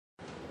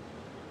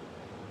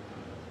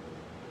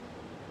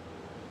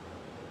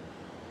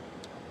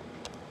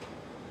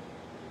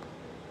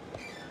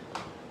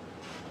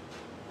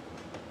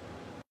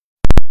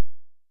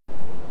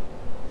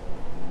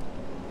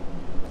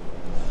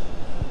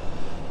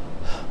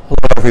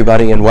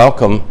Everybody, and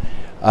welcome.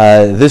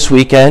 This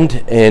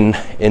weekend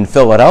in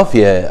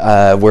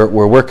Philadelphia, where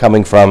we're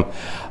coming from,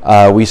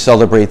 we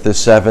celebrate the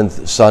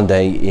seventh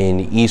Sunday in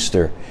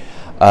Easter.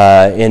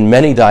 In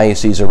many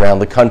dioceses around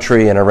the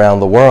country and around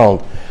the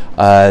world,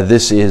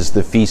 this is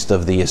the Feast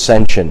of the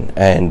Ascension,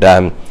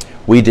 and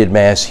we did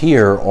Mass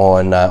here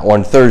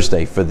on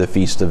Thursday for the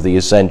Feast of the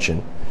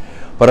Ascension.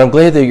 But I'm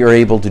glad that you're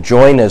able to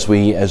join as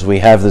we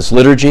have this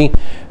liturgy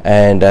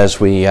and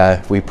as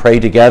we pray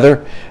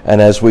together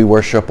and as we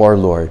worship our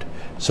Lord.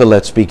 So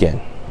let's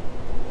begin.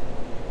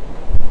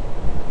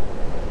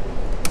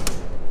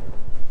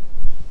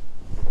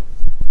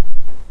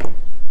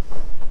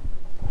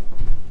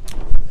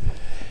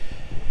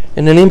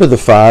 In the name of the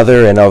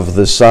Father, and of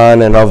the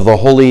Son, and of the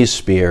Holy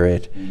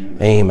Spirit,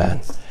 Amen.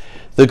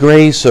 The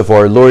grace of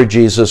our Lord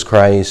Jesus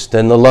Christ,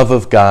 and the love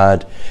of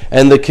God,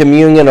 and the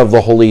communion of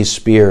the Holy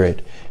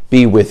Spirit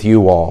be with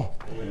you all,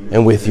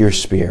 and with your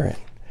spirit.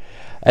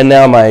 And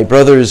now, my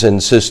brothers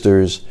and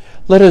sisters,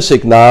 let us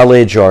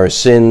acknowledge our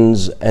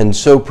sins and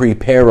so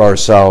prepare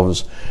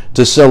ourselves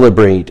to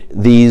celebrate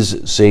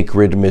these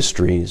sacred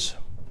mysteries.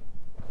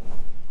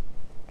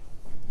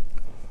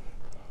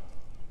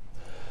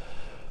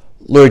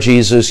 Lord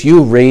Jesus,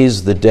 you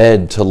raise the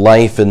dead to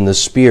life in the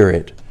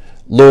Spirit.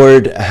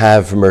 Lord,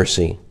 have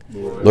mercy.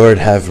 Lord,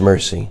 have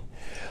mercy.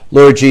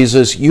 Lord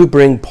Jesus, you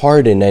bring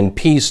pardon and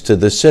peace to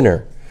the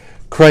sinner.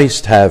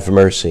 Christ, have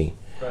mercy.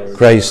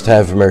 Christ,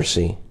 have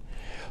mercy.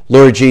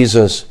 Lord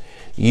Jesus,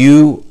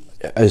 you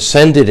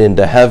ascended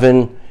into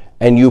heaven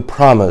and you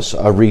promise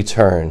a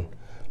return.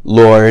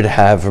 Lord,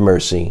 have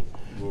mercy.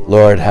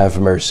 Lord, have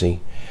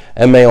mercy.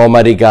 And may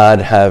Almighty God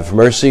have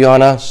mercy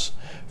on us,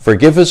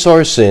 forgive us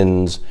our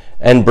sins,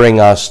 and bring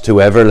us to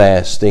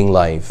everlasting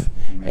life.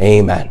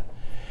 Amen.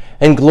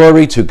 And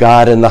glory to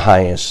God in the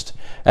highest,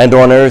 and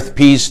on earth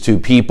peace to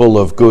people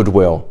of good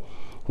will.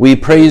 We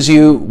praise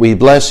you, we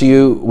bless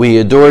you, we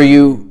adore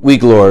you, we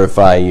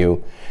glorify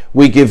you.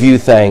 We give you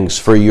thanks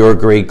for your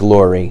great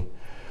glory.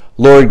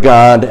 Lord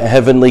God,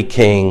 heavenly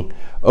King,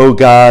 O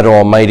God,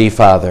 almighty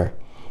Father,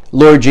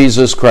 Lord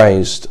Jesus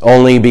Christ,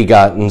 only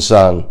begotten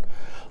Son,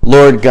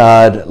 Lord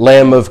God,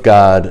 Lamb of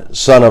God,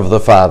 Son of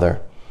the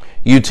Father,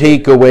 you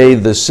take away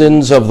the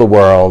sins of the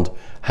world,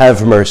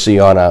 have mercy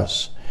on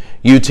us.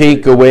 You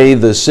take away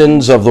the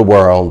sins of the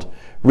world,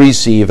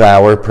 receive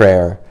our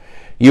prayer.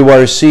 You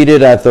are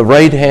seated at the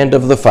right hand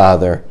of the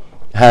Father,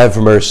 have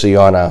mercy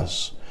on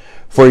us.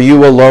 For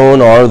you alone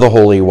are the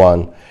Holy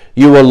One,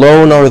 you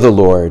alone are the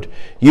Lord,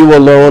 you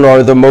alone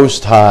are the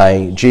Most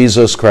High,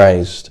 Jesus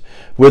Christ,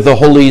 with the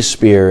Holy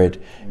Spirit,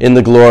 in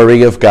the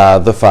glory of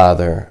God the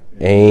Father.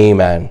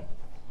 Amen.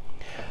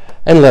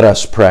 And let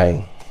us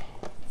pray.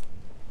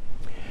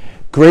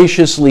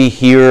 Graciously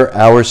hear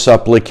our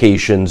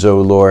supplications, O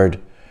Lord,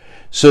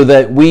 so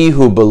that we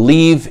who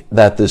believe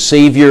that the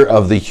Savior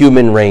of the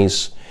human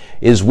race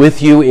is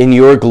with you in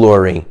your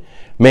glory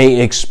may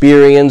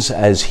experience,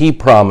 as he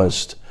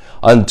promised,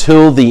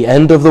 until the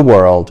end of the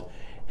world,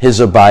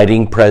 his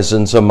abiding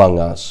presence among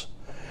us,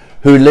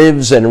 who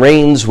lives and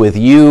reigns with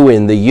you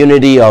in the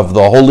unity of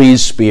the Holy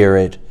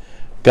Spirit,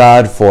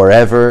 God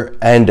forever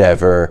and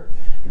ever.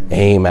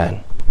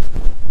 Amen.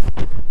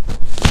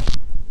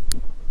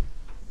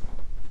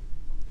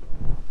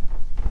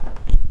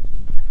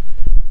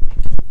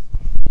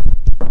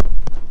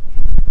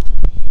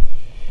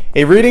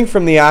 A reading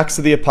from the Acts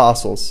of the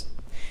Apostles.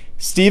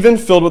 Stephen,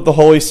 filled with the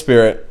Holy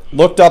Spirit,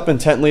 looked up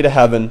intently to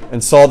heaven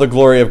and saw the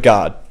glory of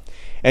God,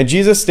 and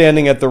Jesus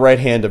standing at the right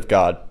hand of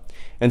God.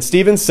 And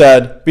Stephen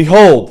said,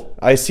 Behold,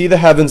 I see the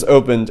heavens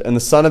opened, and the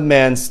Son of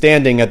Man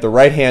standing at the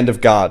right hand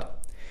of God.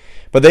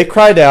 But they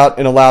cried out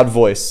in a loud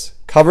voice,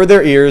 covered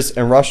their ears,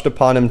 and rushed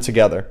upon him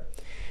together.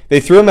 They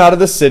threw him out of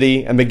the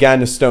city and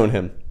began to stone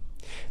him.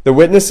 The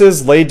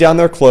witnesses laid down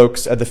their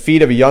cloaks at the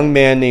feet of a young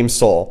man named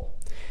Saul.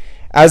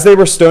 As they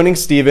were stoning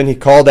Stephen, he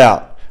called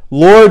out,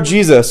 Lord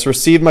Jesus,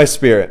 receive my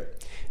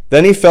spirit.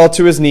 Then he fell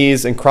to his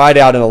knees and cried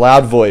out in a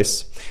loud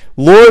voice,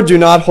 Lord, do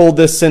not hold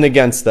this sin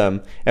against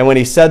them. And when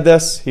he said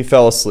this, he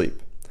fell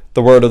asleep.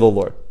 The word of the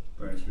Lord.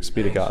 Thanks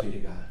be to God.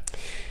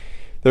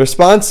 The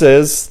response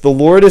is, The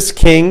Lord is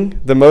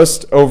King, the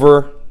Most High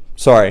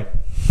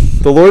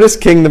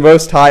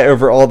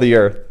over all the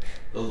earth.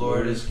 The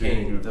Lord is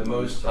King, the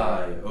Most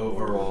High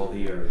over all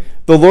the earth.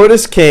 The Lord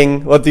is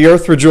King, let the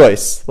earth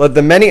rejoice, let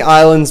the many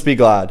islands be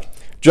glad.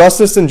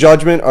 Justice and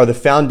judgment are the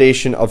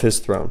foundation of his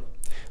throne.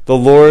 The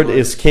Lord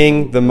is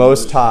King, the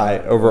Most High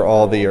over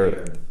all the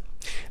earth.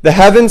 The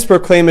heavens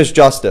proclaim his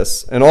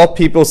justice, and all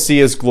people see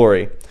his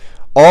glory.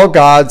 All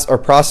gods are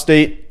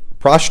prostrate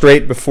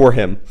before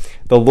him.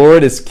 The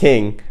Lord is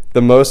King,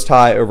 the Most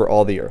High over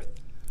all the earth.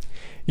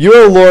 You,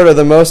 O Lord, are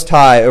the Most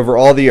High over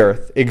all the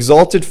earth,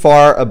 exalted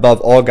far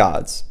above all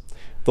gods.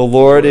 The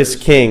Lord is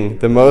King,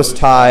 the Most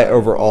High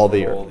over all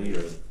the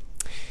earth.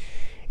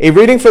 A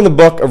reading from the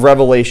book of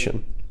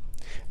Revelation.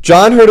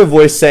 John heard a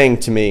voice saying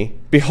to me,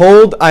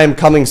 Behold, I am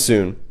coming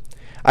soon.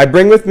 I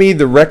bring with me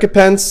the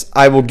recompense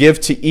I will give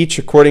to each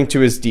according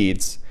to his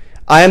deeds.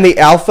 I am the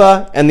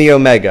Alpha and the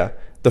Omega,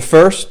 the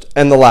first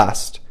and the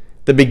last,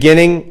 the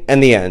beginning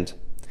and the end.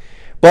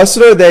 Blessed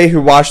are they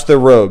who wash their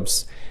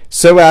robes,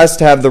 so as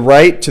to have the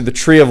right to the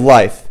tree of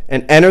life,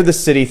 and enter the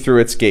city through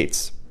its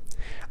gates.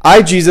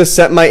 I, Jesus,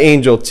 sent my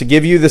angel to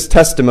give you this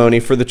testimony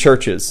for the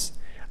churches.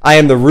 I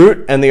am the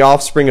root and the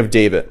offspring of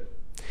David,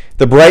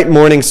 the bright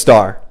morning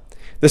star.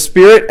 The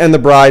Spirit and the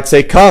bride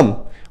say,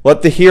 Come.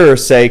 Let the hearer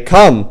say,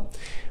 Come.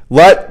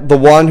 Let the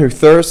one who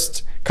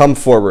thirsts come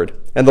forward,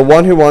 and the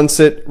one who wants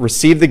it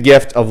receive the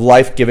gift of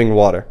life-giving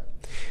water.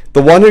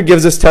 The one who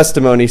gives us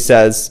testimony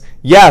says,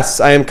 Yes,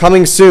 I am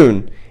coming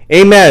soon.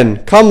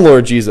 Amen. Come,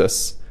 Lord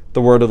Jesus.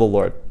 The word of the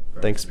Lord.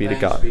 Thanks be to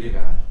God. Be to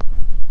God.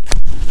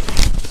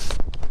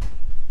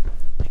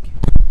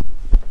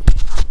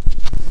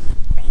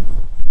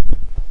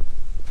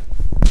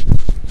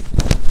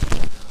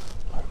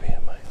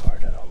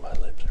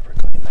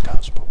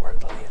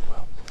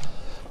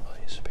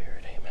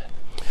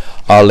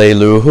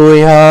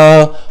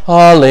 Alleluia,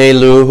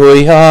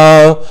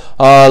 alleluia,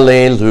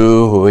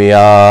 alleluia,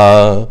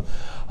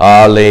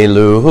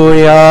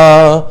 alleluia,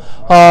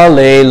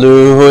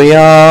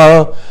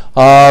 alleluia,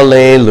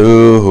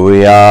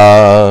 alleluia.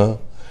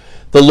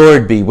 The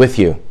Lord be with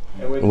you,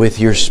 and with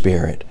your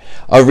spirit.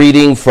 A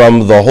reading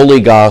from the Holy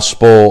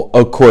Gospel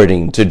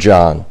according to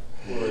John.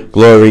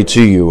 Glory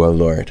to you, O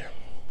Lord.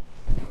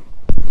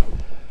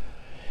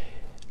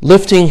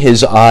 Lifting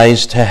his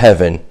eyes to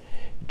heaven,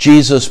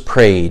 Jesus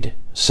prayed,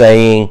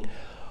 saying,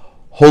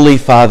 Holy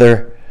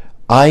Father,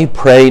 I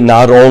pray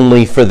not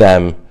only for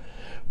them,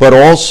 but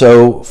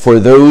also for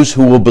those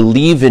who will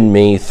believe in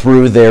me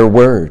through their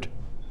word,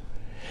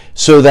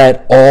 so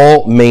that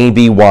all may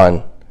be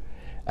one,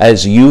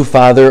 as you,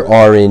 Father,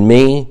 are in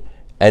me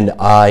and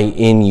I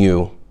in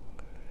you,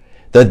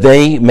 that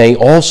they may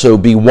also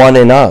be one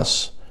in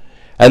us,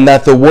 and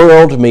that the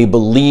world may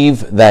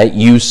believe that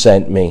you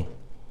sent me.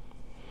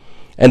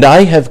 And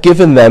I have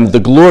given them the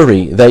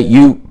glory that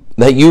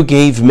you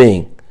gave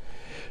me,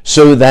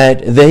 so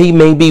that they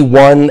may be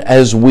one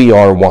as we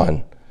are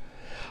one.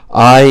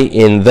 I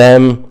in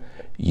them,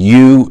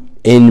 you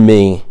in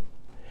me,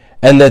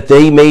 and that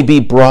they may be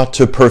brought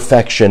to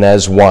perfection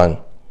as one,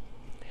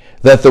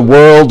 that the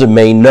world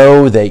may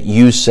know that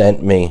you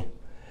sent me,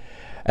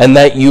 and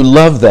that you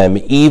love them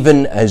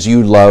even as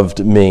you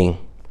loved me.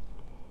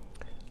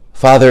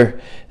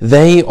 Father,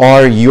 they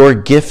are your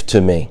gift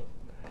to me.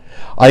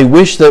 I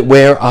wish that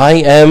where I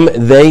am,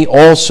 they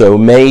also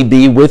may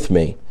be with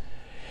me,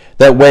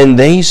 that when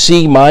they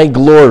see my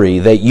glory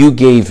that you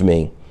gave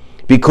me,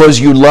 because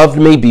you loved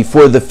me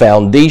before the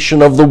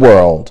foundation of the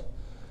world.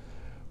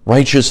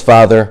 Righteous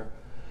Father,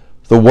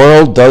 the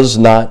world does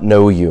not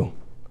know you,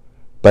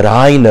 but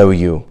I know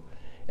you,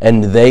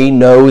 and they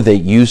know that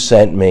you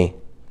sent me.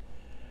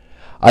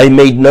 I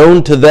made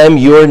known to them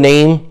your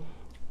name,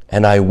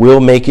 and I will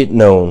make it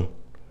known,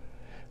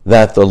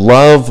 that the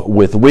love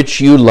with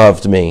which you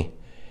loved me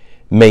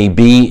may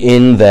be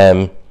in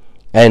them,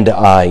 and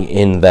I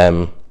in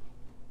them.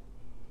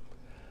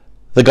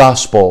 The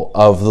Gospel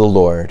of the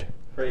Lord.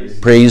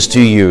 Praise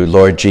to you,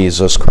 Lord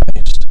Jesus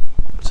Christ.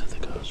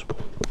 The Gospel.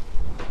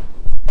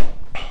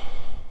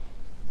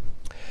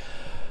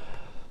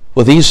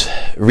 Well, these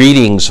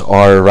readings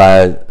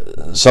are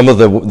some of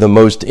the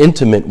most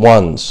intimate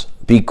ones,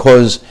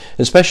 because,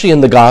 especially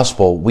in the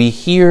Gospel, we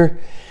hear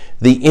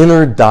the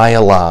inner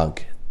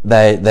dialogue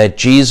that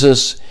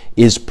Jesus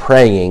is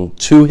praying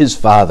to his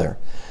Father.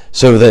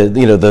 So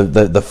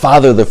the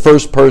Father, the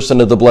first person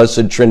of the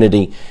Blessed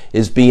Trinity,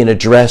 is being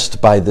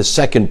addressed by the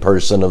second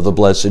person of the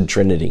Blessed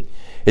Trinity.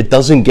 It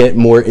doesn't get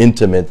more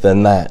intimate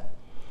than that.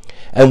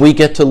 And we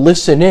get to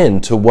listen in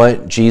to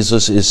what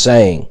Jesus is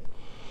saying.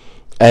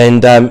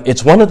 And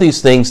it's one of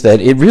these things that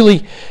it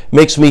really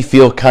makes me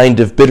feel kind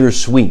of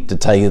bittersweet, to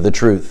tell you the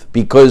truth,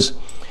 because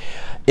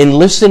in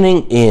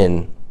listening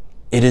in,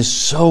 it is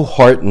so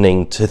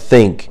heartening to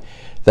think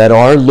that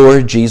our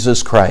Lord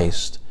Jesus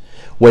Christ,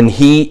 when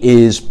he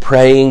is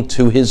praying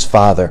to his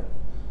Father,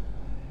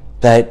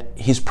 that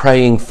he's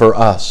praying for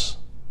us.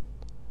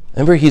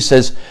 Remember, he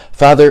says,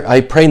 Father,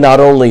 I pray not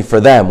only for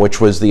them, which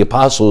was the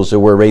apostles who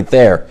were right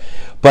there,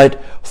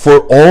 but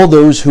for all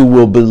those who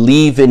will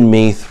believe in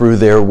me through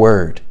their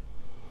word.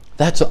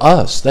 That's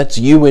us. That's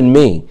you and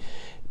me.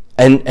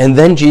 And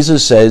then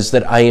Jesus says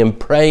that I am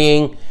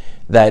praying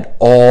that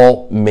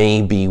all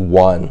may be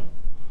one.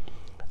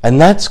 And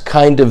that's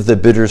kind of the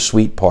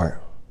bittersweet part.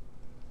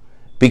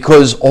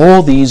 Because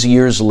all these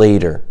years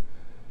later,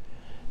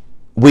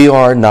 we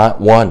are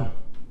not one.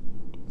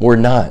 We're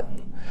not.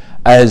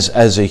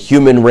 As a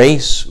human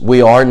race,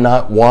 we are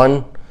not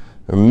one.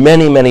 There are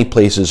many, many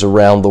places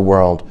around the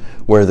world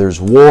where there's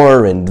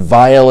war and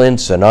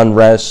violence and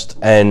unrest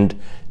and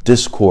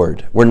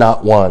discord. We're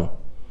not one.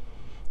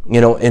 You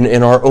know,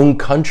 in our own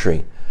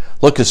country,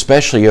 look,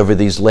 especially over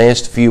these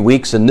last few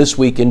weeks and this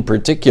week in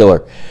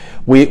particular,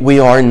 we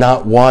are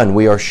not one.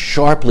 We are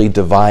sharply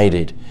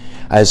divided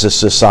as a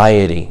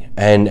society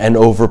and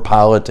over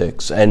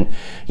politics. And,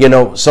 you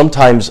know,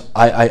 sometimes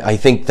I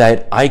think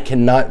that I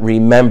cannot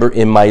remember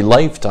in my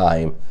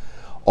lifetime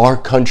our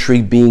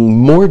country being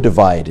more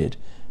divided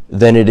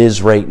than it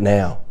is right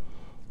now.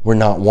 We're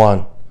not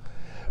one.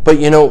 But,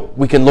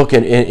 we can look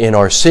in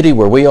our city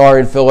where we are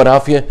in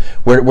Philadelphia,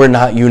 we're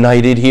not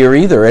united here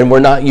either. And we're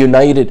not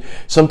united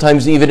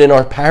sometimes even in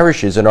our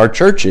parishes, in our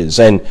churches.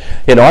 And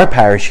in our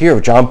parish here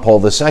of John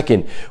Paul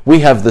II,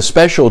 we have the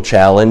special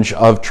challenge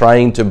of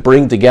trying to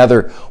bring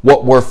together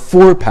what were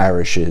 4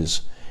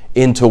 parishes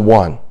into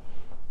one.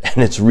 And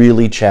it's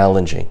really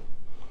challenging.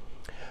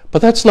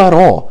 But that's not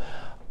all.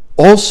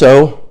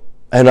 Also,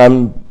 and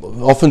I'm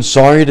often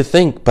sorry to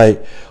think,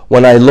 but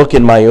when I look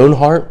in my own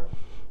heart,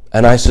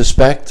 and I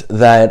suspect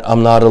that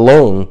I'm not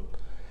alone,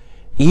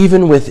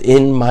 even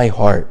within my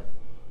heart,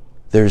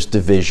 there's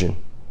division.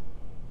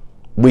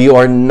 We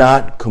are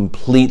not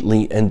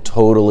completely and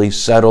totally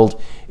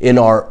settled in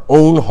our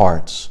own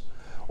hearts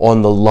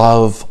on the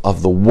love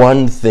of the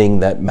one thing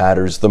that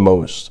matters the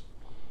most.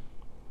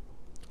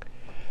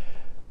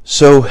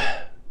 So,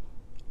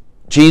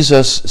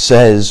 Jesus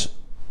says,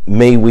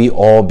 may we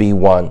all be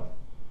one.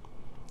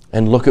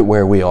 And look at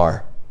where we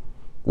are.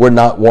 We're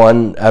not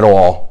one at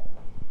all.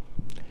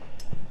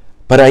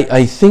 But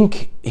I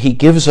think he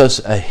gives us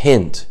a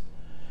hint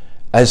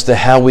as to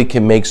how we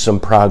can make some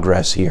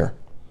progress here.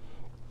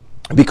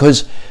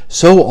 Because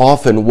so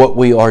often what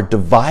we are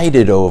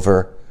divided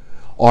over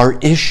are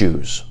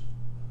issues.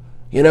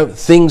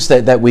 Things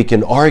that we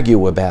can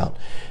argue about.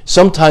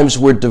 Sometimes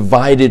we're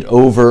divided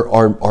over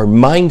our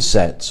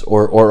mindsets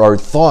or our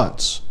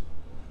thoughts.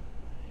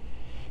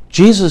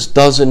 Jesus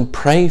doesn't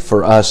pray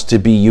for us to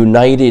be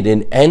united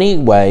in any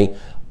way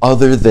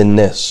other than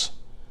this.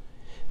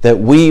 That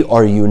we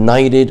are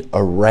united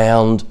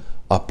around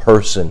a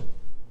person.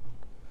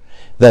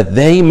 That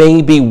they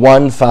may be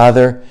one,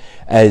 Father,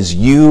 as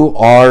you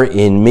are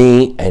in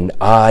me and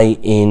I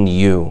in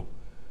you.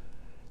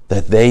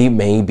 That they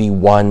may be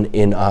one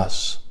in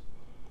us.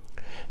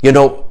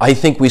 I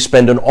think we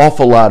spend an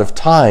awful lot of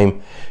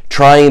time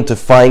trying to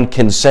find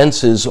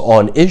consensus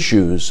on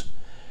issues,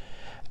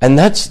 and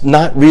that's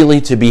not really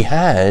to be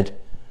had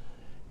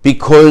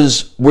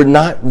because we're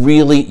not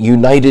really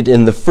united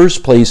in the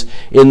first place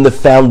in the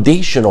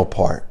foundational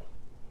part,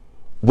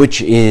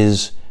 which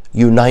is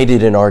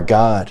united in our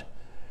God,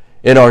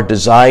 in our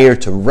desire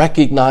to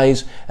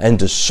recognize and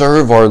to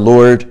serve our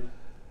Lord,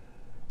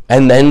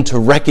 and then to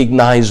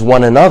recognize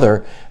one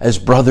another as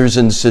brothers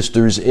and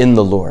sisters in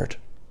the Lord.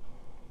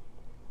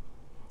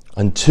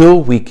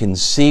 Until we can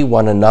see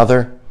one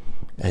another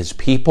as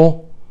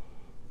people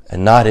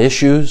and not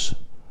issues,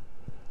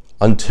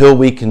 until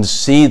we can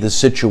see the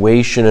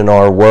situation in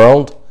our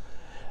world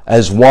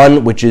as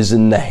one which is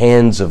in the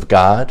hands of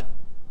God,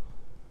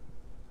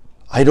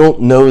 I don't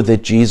know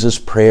that Jesus'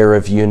 prayer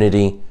of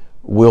unity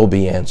will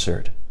be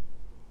answered.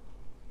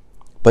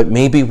 But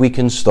maybe we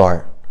can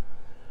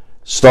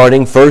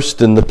starting first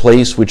in the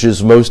place which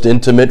is most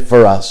intimate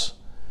for us,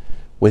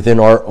 within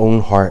our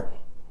own heart.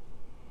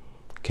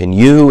 Can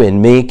you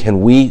and me,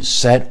 can we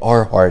set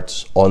our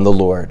hearts on the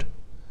Lord?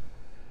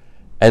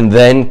 And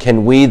then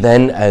can we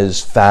then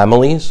as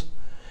families,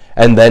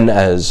 and then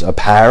as a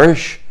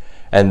parish,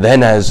 and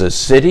then as a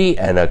city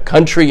and a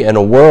country and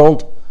a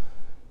world,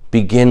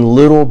 begin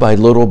little by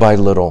little by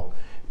little,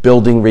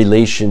 building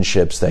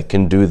relationships that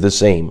can do the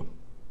same.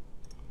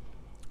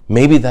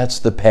 Maybe that's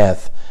the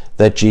path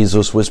that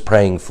Jesus was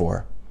praying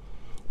for.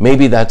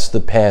 Maybe that's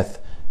the path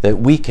that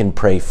we can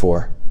pray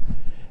for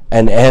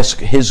and ask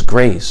his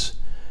grace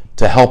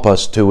to help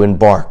us to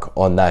embark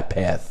on that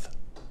path.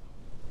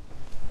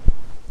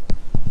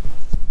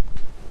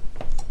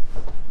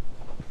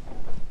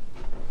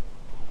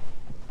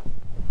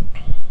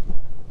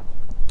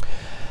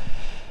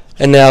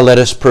 And now let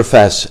us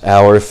profess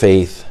our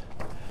faith.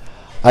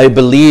 I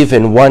believe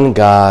in one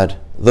God,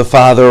 the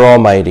Father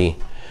Almighty,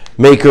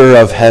 maker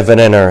of heaven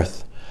and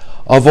earth,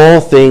 of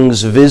all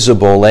things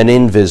visible and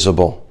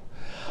invisible.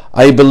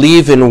 I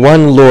believe in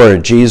one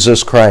Lord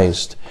Jesus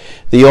Christ,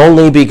 the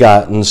only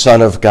begotten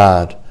Son of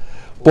God,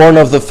 born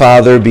of the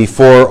Father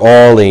before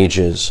all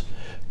ages,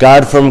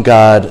 God from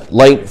God,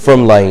 light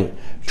from light,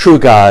 true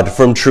God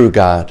from true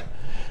God,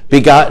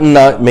 begotten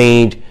not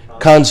made,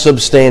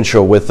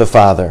 consubstantial with the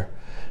Father.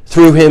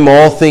 Through him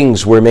all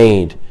things were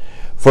made.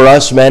 For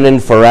us men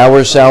and for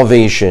our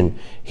salvation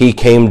he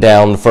came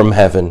down from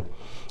heaven,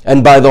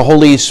 and by the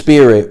Holy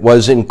Spirit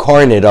was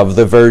incarnate of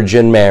the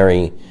Virgin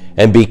Mary,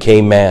 and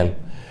became man.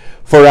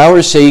 For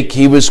our sake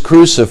he was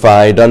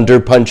crucified under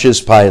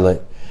Pontius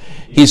Pilate.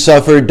 He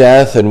suffered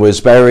death and was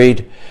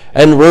buried,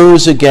 and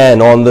rose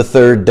again on the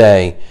third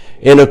day,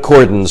 in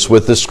accordance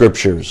with the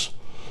Scriptures.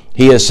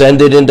 He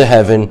ascended into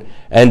heaven,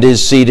 and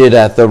is seated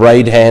at the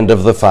right hand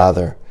of the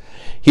Father.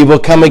 He will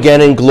come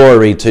again in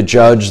glory to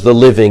judge the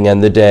living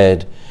and the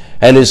dead,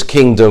 and his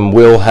kingdom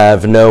will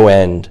have no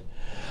end.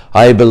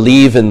 I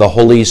believe in the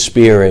Holy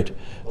Spirit,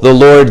 the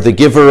Lord, the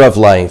giver of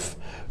life,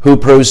 who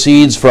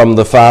proceeds from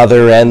the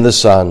Father and the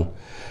Son,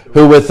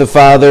 who with the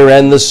Father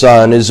and the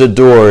Son is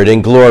adored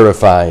and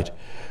glorified,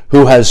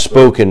 who has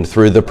spoken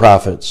through the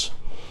prophets.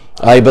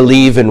 I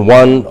believe in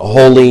one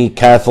holy,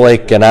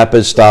 Catholic, and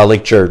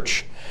apostolic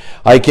church.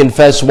 I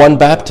confess one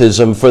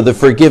baptism for the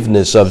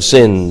forgiveness of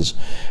sins,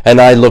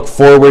 and I look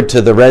forward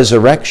to the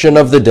resurrection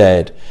of the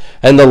dead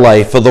and the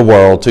life of the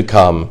world to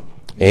come.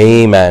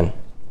 Amen.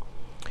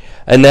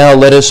 And now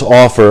let us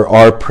offer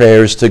our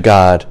prayers to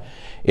God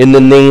in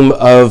the name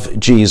of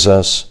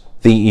Jesus,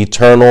 the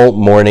eternal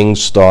morning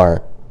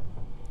star.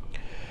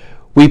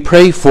 We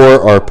pray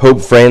for our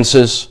Pope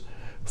Francis,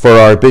 for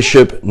our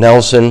Bishop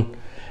Nelson,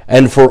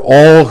 and for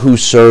all who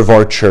serve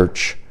our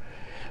church,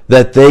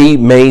 that they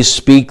may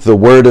speak the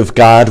word of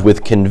God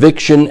with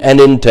conviction and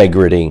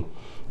integrity.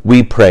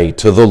 We pray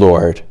to the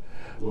Lord.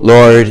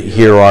 Lord,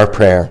 hear our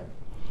prayer.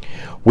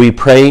 We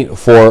pray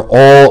for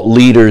all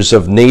leaders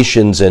of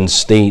nations and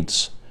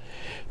states,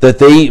 that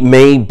they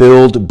may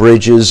build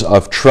bridges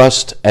of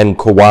trust and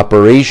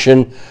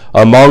cooperation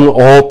among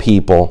all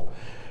people.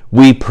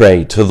 We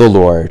pray to the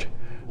Lord.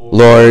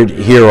 Lord,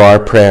 hear our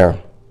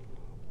prayer.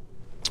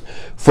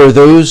 For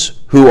those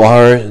who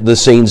are the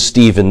St.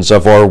 Stephens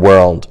of our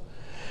world,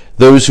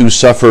 those who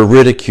suffer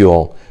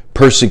ridicule,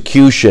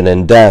 persecution,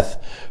 and death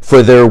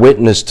for their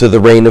witness to the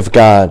reign of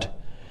God,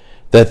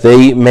 that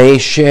they may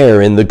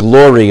share in the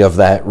glory of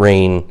that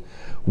reign,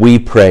 we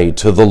pray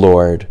to the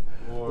Lord.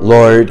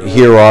 Lord,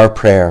 hear our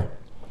prayer.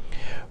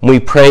 We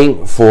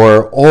pray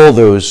for all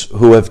those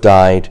who have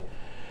died,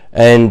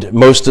 and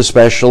most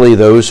especially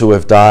those who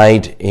have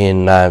died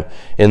in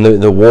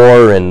the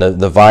war and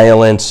the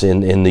violence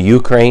in the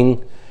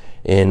Ukraine,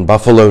 in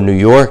Buffalo, New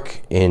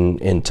York,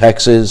 in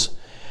Texas,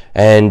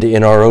 and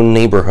in our own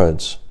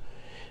neighborhoods,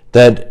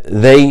 that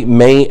they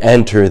may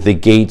enter the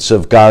gates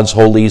of God's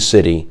holy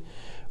city.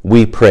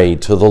 We pray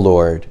to the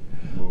Lord.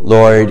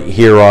 Lord,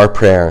 hear our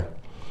prayer.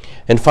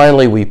 And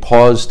finally, we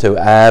pause to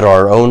add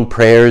our own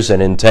prayers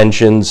and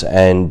intentions.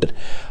 And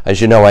as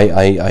you know,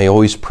 I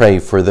always pray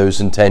for those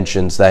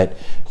intentions that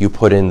you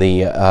put in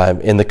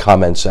the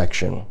comment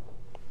section.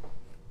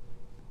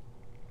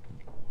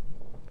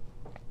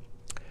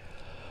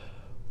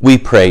 We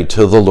pray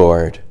to the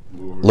Lord.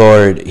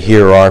 Lord,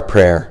 hear our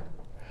prayer.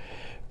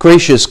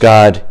 Gracious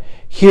God,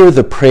 hear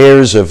the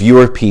prayers of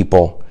your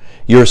people.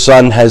 Your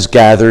Son has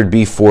gathered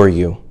before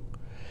you.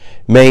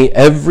 May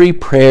every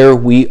prayer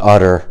we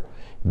utter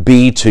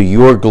be to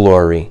your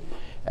glory,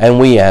 and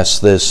we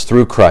ask this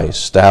through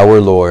Christ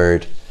our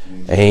Lord.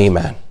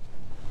 Amen.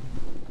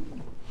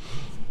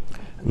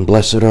 And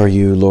blessed are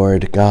you,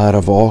 Lord, God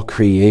of all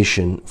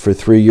creation, for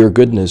through your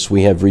goodness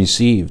we have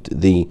received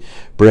the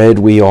bread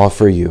we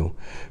offer you,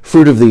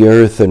 fruit of the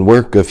earth and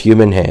work of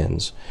human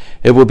hands.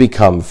 It will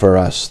become for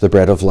us the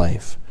bread of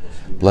life.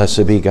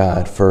 Blessed be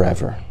God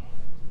forever.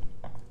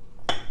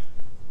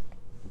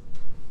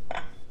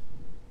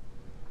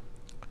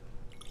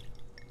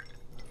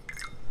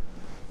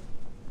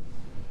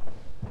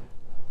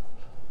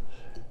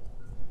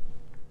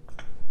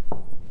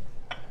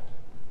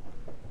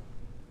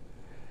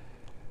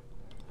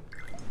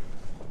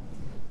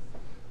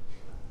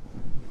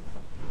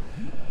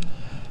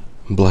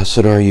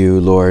 Blessed are you,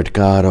 Lord,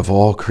 God of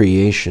all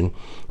creation,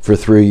 for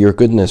through your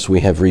goodness we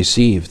have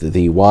received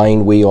the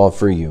wine we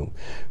offer you,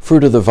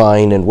 fruit of the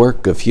vine and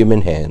work of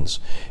human hands.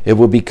 It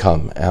will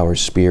become our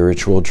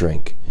spiritual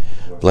drink.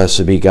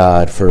 Blessed be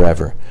God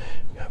forever.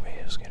 God, we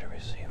ask you to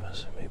receive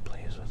us and be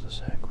pleased with the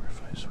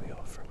sacrifice we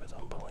offer with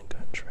humble and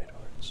contrite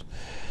hearts.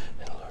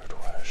 And Lord,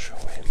 wash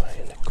away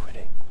my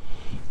iniquity.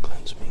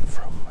 Cleanse me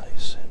from my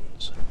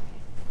sins.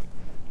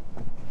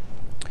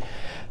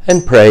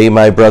 And pray,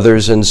 my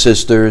brothers and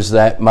sisters,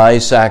 that my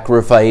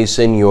sacrifice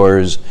and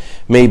yours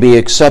may be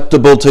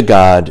acceptable to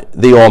God,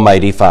 the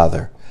Almighty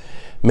Father.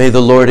 May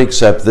the Lord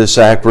accept the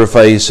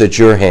sacrifice at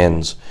your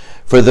hands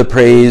for the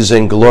praise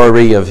and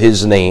glory of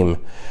his name,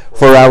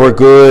 for our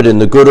good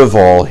and the good of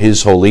all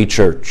his holy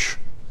church.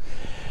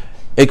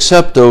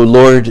 Accept, O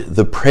Lord,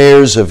 the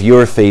prayers of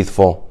your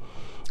faithful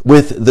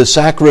with the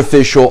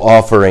sacrificial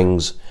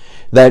offerings,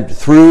 that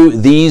through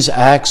these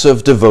acts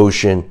of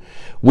devotion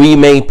we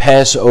may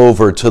pass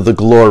over to the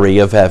glory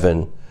of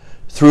heaven.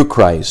 Through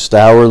Christ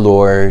our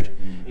Lord.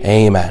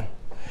 Amen.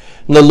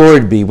 And the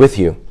Lord be with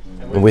you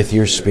and with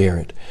your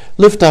spirit.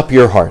 Lift up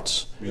your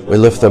hearts. We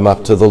lift them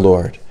up to the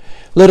Lord.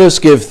 Let us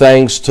give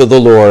thanks to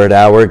the Lord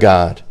our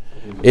God.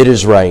 It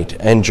is right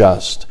and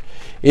just.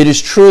 It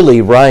is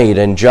truly right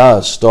and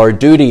just, our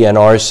duty and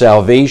our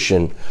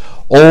salvation,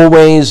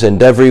 always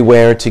and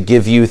everywhere to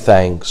give you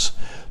thanks,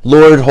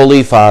 Lord,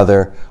 Holy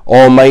Father,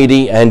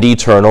 Almighty and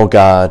eternal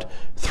God,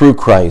 through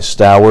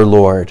Christ our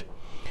Lord.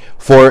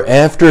 For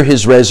after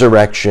his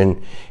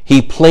resurrection,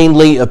 he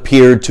plainly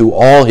appeared to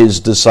all his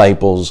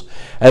disciples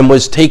and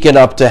was taken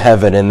up to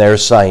heaven in their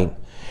sight,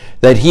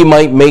 that he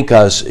might make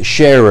us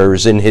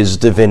sharers in his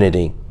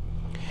divinity.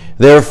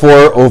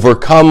 Therefore,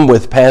 overcome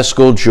with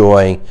paschal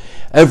joy,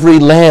 every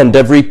land,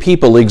 every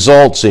people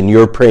exalts in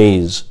your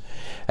praise,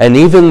 and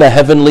even the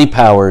heavenly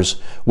powers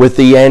with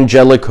the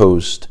angelic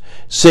host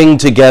sing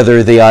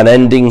together the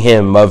unending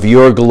hymn of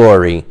your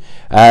glory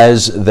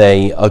as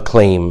they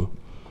acclaim.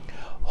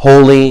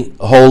 Holy,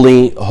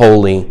 holy,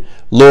 holy,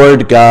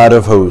 Lord God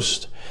of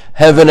hosts,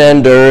 heaven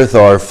and earth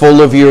are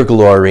full of your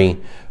glory.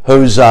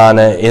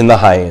 Hosanna in the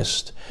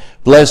highest.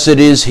 Blessed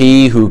is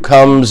he who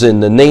comes in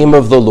the name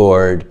of the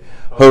Lord.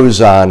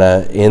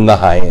 Hosanna in the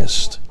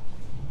highest.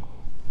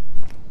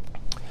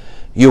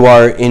 You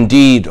are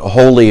indeed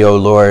holy, O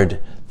Lord,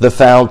 the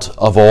fount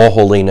of all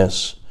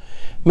holiness.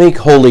 Make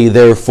holy,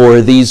 therefore,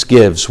 these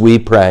gifts, we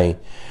pray,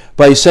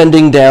 by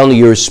sending down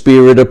your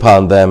Spirit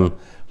upon them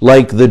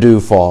like the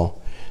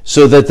dewfall,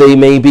 so that they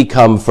may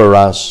become for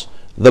us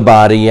the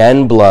body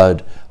and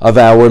blood of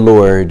our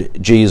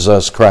Lord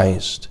Jesus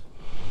Christ.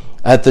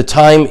 At the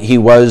time he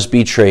was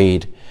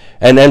betrayed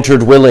and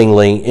entered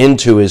willingly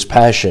into his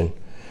passion,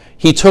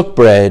 he took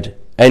bread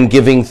and,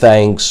 giving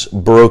thanks,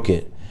 broke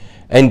it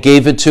and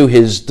gave it to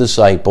his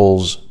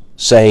disciples,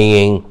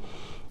 saying,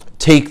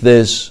 "Take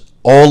this,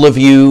 all of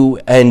you,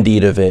 and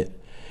eat of it,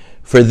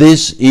 for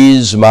this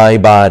is my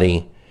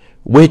body,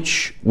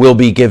 which will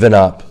be given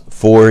up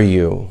for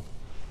you."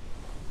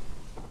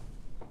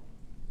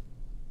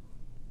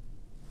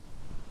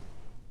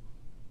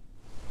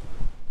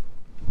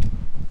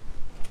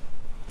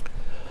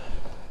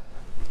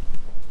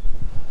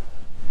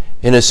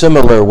 In a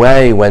similar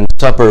way, when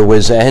supper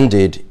was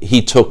ended,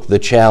 he took the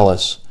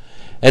chalice,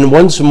 and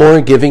once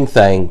more giving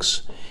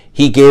thanks,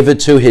 he gave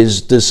it to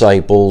his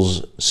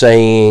disciples,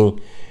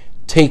 saying,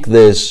 "Take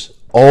this,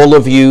 all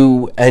of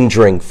you, and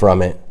drink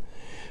from it,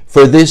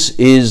 for this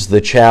is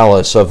the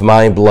chalice of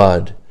my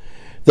blood,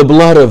 the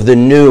blood of the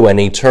new and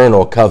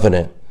eternal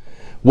covenant,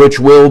 which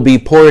will be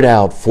poured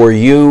out for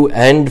you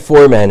and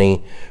for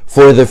many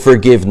for the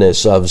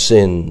forgiveness of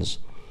sins.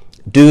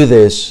 Do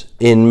this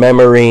in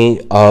memory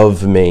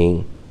of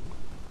me."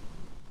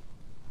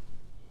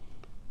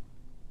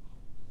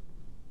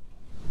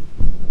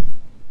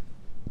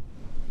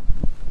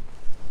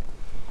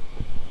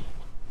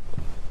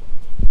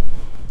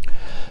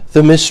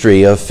 The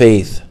mystery of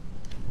faith.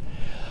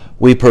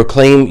 We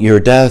proclaim your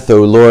death,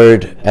 O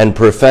Lord, and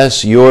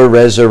profess your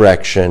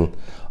resurrection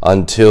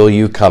until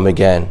you come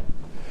again.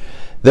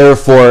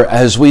 Therefore,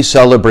 as we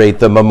celebrate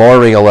the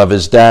memorial of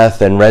his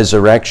death and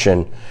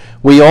resurrection,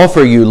 we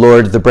offer you,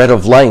 Lord, the bread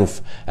of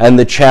life and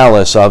the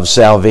chalice of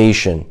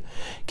salvation,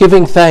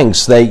 giving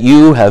thanks that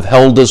you have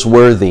held us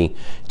worthy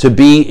to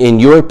be in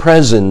your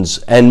presence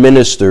and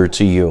minister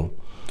to you.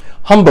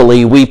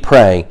 Humbly we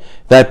pray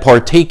that,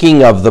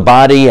 partaking of the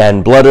body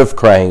and blood of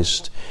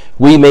Christ,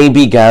 we may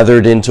be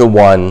gathered into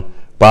one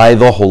by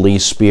the Holy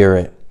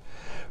Spirit.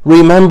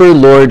 Remember,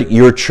 Lord,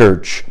 your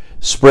church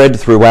spread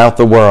throughout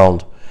the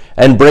world,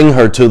 and bring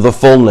her to the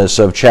fullness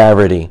of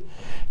charity,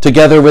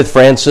 together with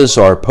Francis,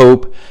 our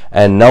Pope,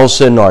 and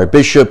Nelson, our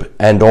Bishop,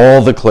 and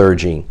all the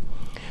clergy.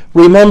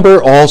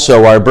 Remember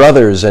also our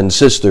brothers and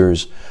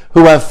sisters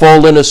who have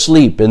fallen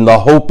asleep in the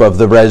hope of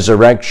the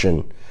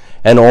resurrection,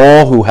 and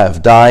all who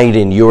have died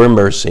in your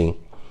mercy.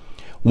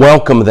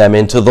 Welcome them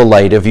into the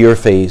light of your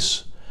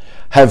face.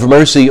 Have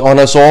mercy on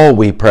us all,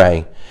 we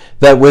pray,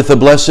 that with the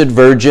Blessed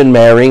Virgin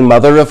Mary,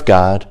 Mother of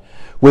God,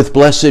 with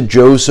blessed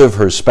Joseph,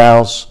 her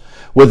spouse,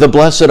 with the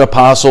blessed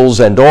apostles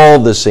and all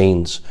the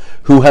saints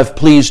who have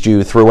pleased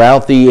you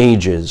throughout the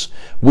ages,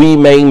 we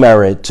may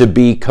merit to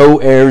be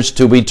co-heirs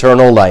to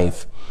eternal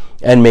life,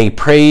 and may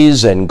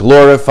praise and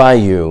glorify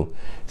you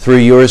through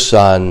your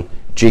Son,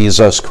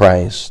 Jesus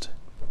Christ.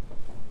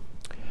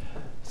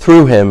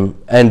 Through him,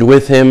 and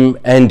with him,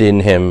 and in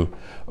him,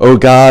 O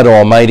God,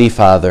 Almighty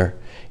Father,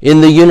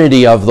 in the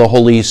unity of the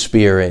Holy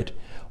Spirit,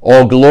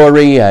 all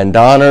glory and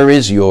honor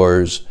is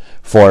yours,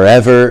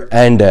 forever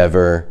and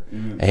ever.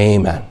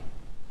 Amen.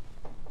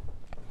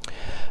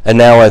 And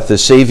now, at the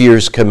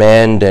Savior's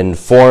command and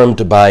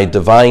formed by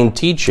divine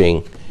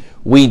teaching,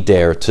 we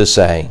dare to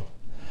say,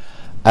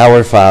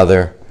 Our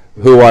Father,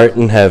 who art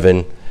in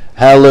heaven,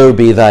 hallowed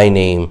be thy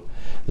name.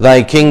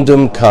 Thy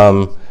kingdom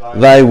come,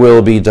 thy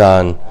will be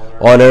done,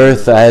 on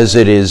earth as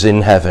it is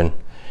in heaven.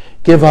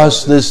 Give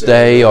us this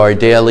day our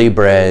daily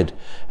bread,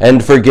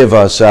 and forgive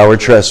us our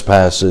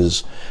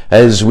trespasses,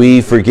 as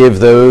we forgive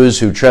those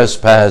who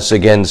trespass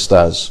against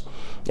us.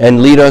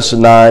 And lead us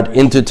not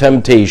into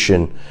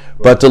temptation,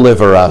 but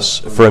deliver us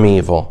from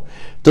evil.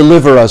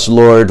 Deliver us,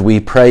 Lord,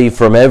 we pray,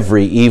 from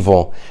every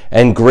evil,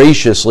 and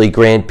graciously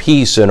grant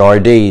peace in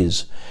our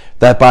days,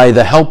 that by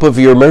the help of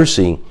your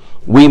mercy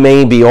we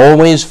may be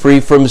always free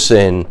from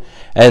sin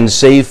and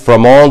safe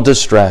from all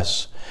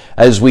distress,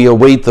 as we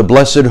await the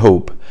blessed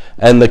hope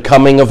and the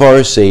coming of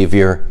our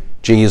Savior,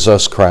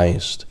 Jesus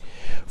Christ.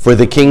 For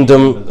the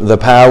kingdom, the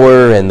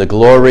power, and the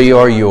glory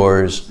are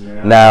yours,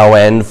 now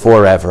and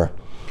forever.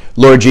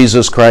 Lord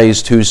Jesus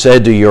Christ, who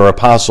said to your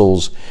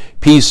apostles,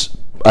 Peace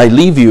I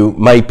leave you,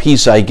 my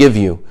peace I give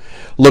you,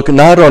 look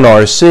not on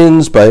our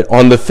sins, but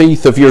on the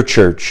faith of your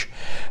church,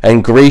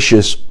 and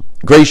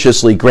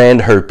graciously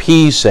grant her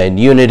peace and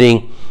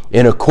unity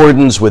in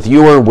accordance with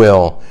your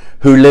will,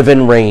 who live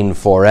and reign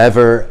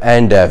forever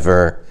and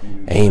ever.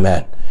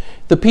 Amen.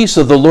 The peace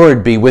of the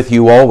Lord be with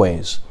you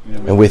always,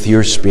 and with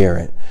your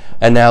spirit.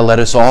 And now let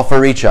us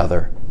offer each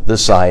other the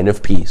sign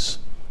of peace.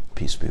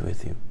 Peace be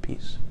with you.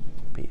 Peace.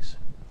 Peace.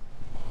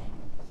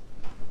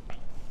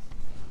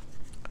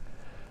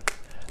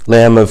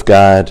 Lamb of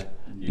God,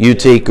 you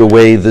take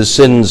away the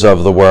sins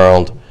of the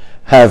world.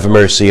 Have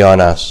mercy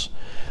on us.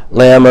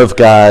 Lamb of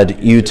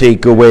God, you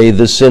take away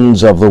the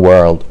sins of the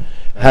world.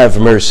 Have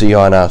mercy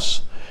on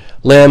us.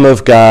 Lamb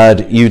of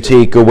God, you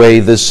take away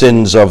the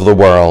sins of the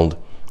world.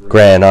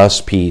 Grant us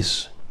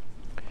peace.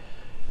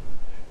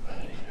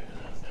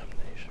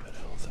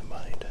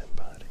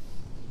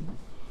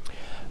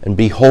 And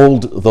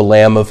behold the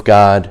Lamb of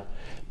God.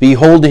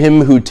 Behold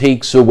him who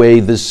takes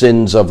away the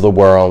sins of the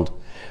world.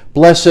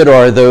 Blessed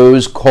are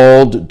those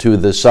called to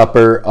the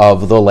supper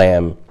of the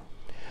Lamb.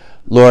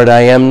 Lord,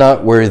 I am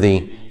not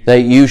worthy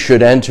that you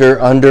should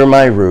enter under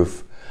my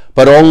roof,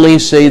 but only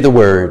say the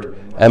word,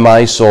 and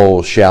my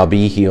soul shall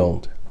be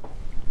healed.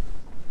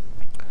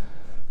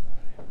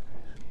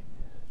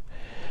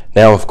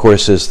 Now, of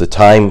course, is the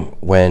time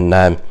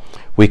when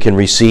we can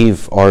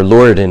receive our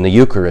Lord in the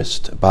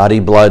Eucharist, body,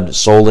 blood,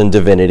 soul, and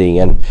divinity.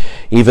 And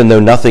even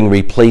though nothing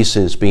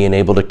replaces being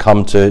able to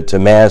come to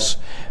Mass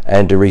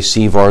and to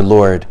receive our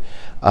Lord,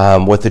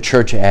 what the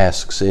Church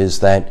asks is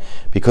that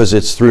because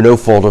it's through no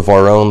fault of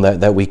our own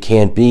that we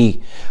can't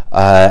be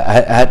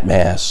at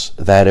Mass,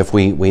 that if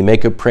we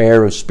make a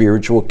prayer of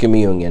spiritual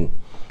communion,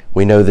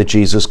 we know that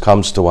Jesus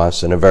comes to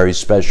us in a very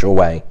special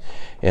way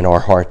in our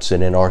hearts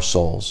and in our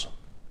souls.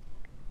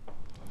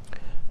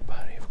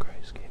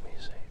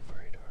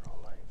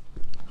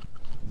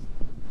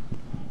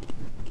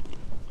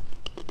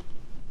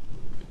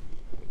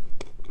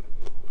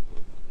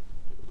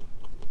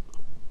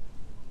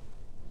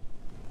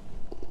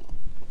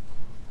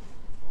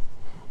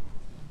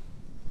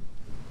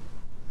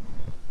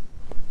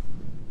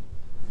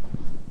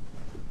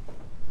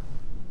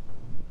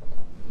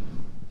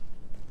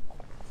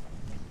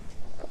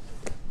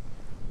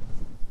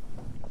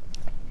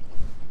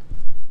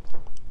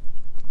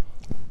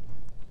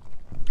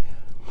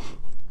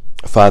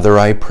 Father,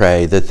 I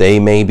pray that they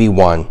may be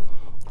one,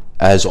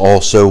 as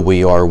also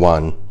we are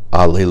one.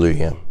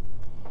 Alleluia.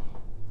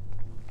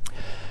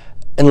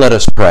 And let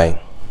us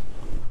pray.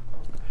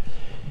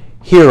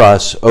 Hear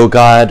us, O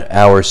God,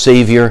 our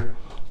Savior,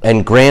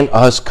 and grant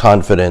us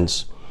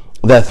confidence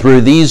that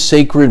through these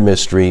sacred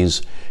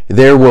mysteries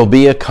there will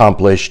be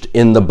accomplished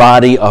in the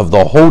body of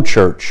the whole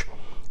Church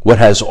what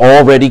has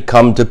already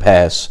come to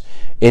pass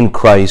in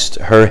Christ,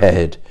 her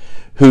head,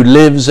 who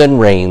lives and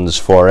reigns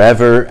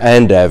forever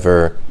and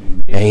ever.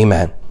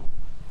 Amen.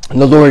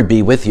 And the Lord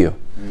be with you,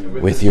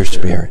 with your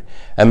spirit.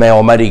 And may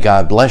Almighty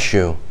God bless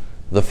you,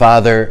 the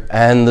Father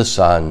and the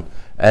Son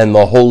and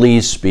the Holy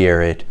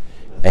Spirit.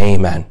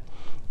 Amen.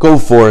 Go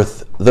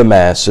forth, the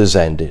Mass is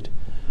ended.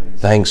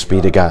 Thanks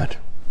be to God.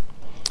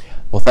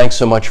 Well, thanks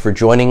so much for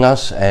joining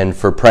us and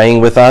for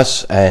praying with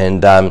us,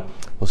 and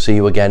we'll see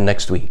you again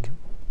next week.